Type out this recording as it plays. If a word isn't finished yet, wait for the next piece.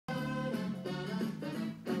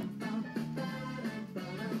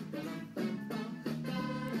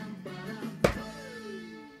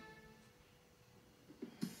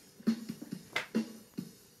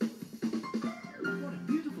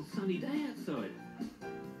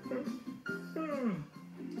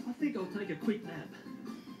think I'll take a quick nap.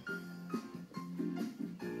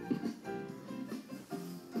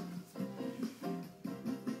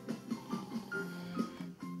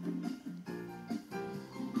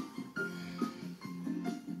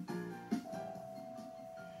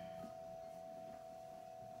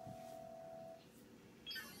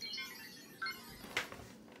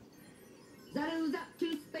 Zardo Zap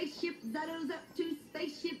to spaceship, Zardo Zap to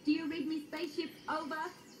spaceship. Do you read me, spaceship? Over.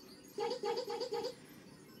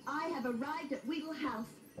 I have arrived at Wiggle House.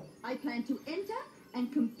 I plan to enter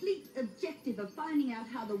and complete objective of finding out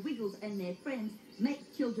how the Wiggles and their friends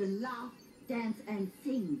make children laugh, dance and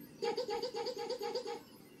sing.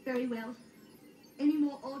 Very well. Any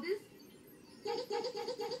more orders?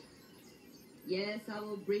 Yes, I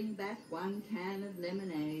will bring back 1 can of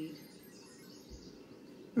lemonade.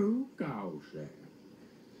 Who goes there?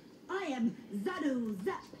 I am Zardo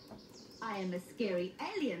Zap. I am a scary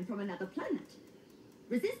alien from another planet.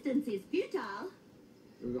 Resistance is futile.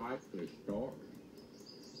 Like the story.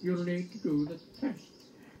 You'll need to do the test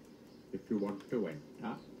if you want to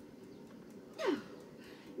enter. No,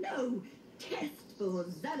 no test for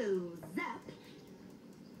Zardo Zap.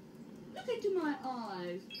 Look into my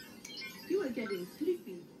eyes. You are getting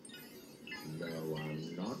sleepy. No,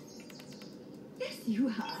 I'm not. Yes, you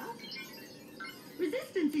are.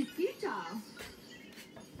 Resistance is futile.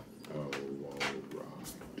 Oh, all right.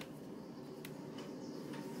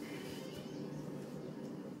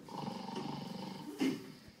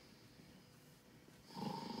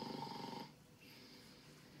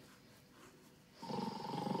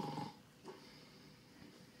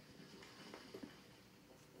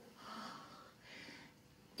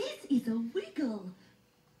 This is a Wiggle.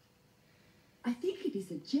 I think it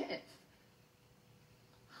is a Jeff.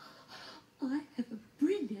 I have a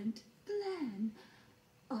brilliant plan.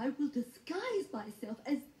 I will disguise myself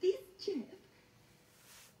as this Jeff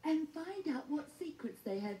and find out what secrets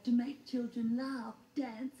they have to make children laugh,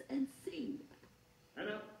 dance and sing. An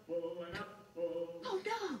apple, an apple. Oh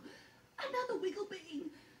no! Another Wiggle being!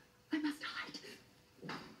 I must hide.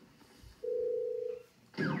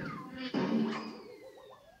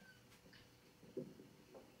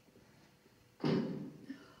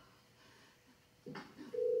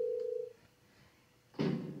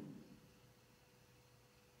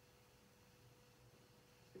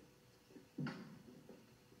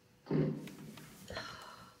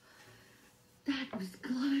 That was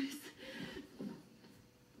close.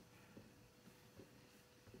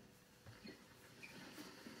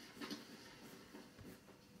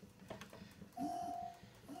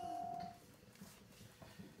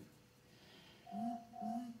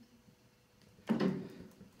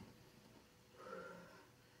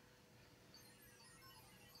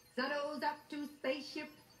 Zardo Zap to spaceship.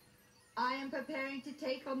 I am preparing to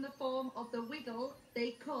take on the form of the Wiggle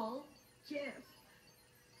they call Jeff.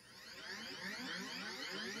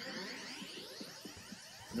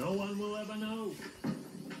 No one will ever know.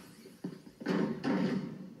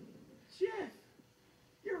 Jeff,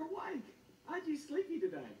 you're awake. Aren't you sleepy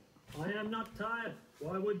today? I am not tired.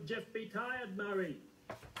 Why would Jeff be tired, Murray?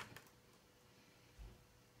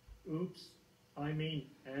 Oops. I mean,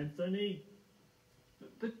 Anthony.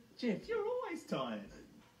 But Jeff, you're always tired.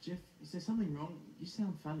 Jeff, is there something wrong? You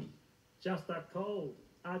sound funny. Just a cold.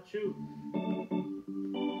 Achoo.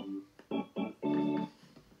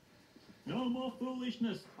 No more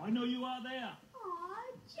foolishness. I know you are there. Aw,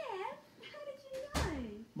 Jeff, how did you know?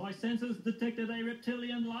 My sensors detected a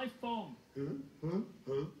reptilian life form.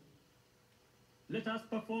 Huh? Let us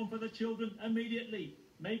perform for the children immediately.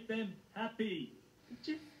 Make them happy.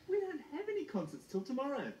 Jeff, we don't have any concerts till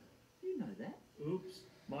tomorrow. You know that. Oops,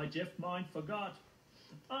 my Jeff mind forgot.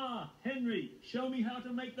 Ah, Henry, show me how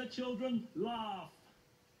to make the children laugh.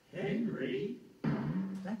 Henry?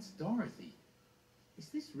 That's Dorothy. Is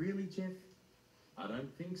this really Jeff? I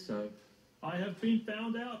don't think so. I have been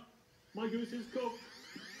found out. My goose is cooked.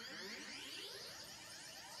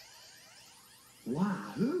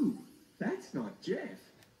 Wahoo! That's not Jeff.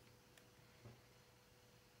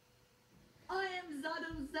 I am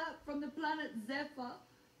Zardo Zap from the planet Zephyr,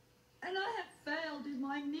 and I have failed in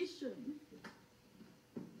my mission.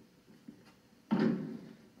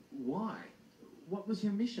 Why? What was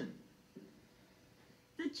your mission?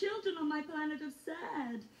 The children on my planet are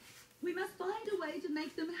sad. We must find a way to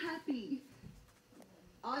make them happy.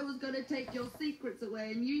 I was going to take your secrets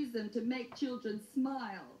away and use them to make children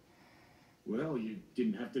smile. Well, you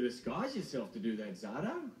didn't have to disguise yourself to do that,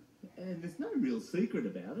 Zardo. And there's no real secret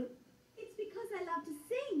about it. It's because they love to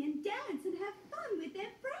sing and dance and have fun with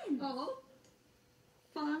their friends. Oh?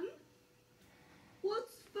 Fun?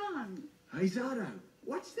 What's fun? Hey, Zardo,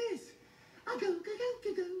 what's this? I go, go, go,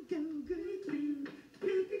 go, go, go, go.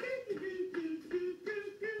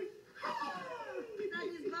 That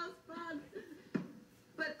is most fun.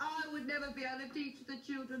 But I would never be able to teach the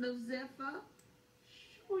children of Zephyr.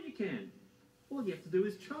 Sure you can. All you have to do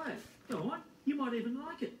is try it. Go on, you might even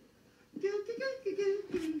like it. That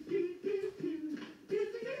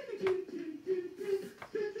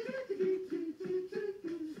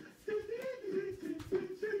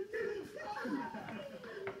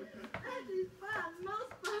is fun,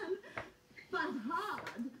 most fun, but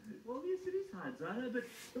hard. Well, yes, it is hard, Zardo, but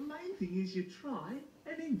the main thing is you try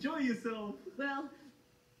and enjoy yourself. Well,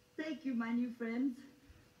 thank you, my new friends.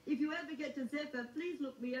 If you ever get to Zephyr, please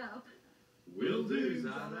look me up. Will do,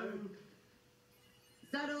 Zardo.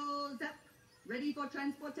 Zardo Zap, ready for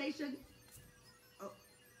transportation? Oh,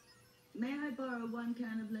 may I borrow 1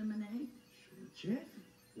 can of lemonade? Sure, Jeff.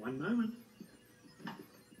 One moment.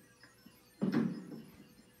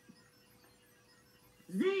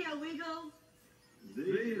 See ya, Wiggles! See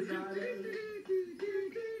you, Zardo.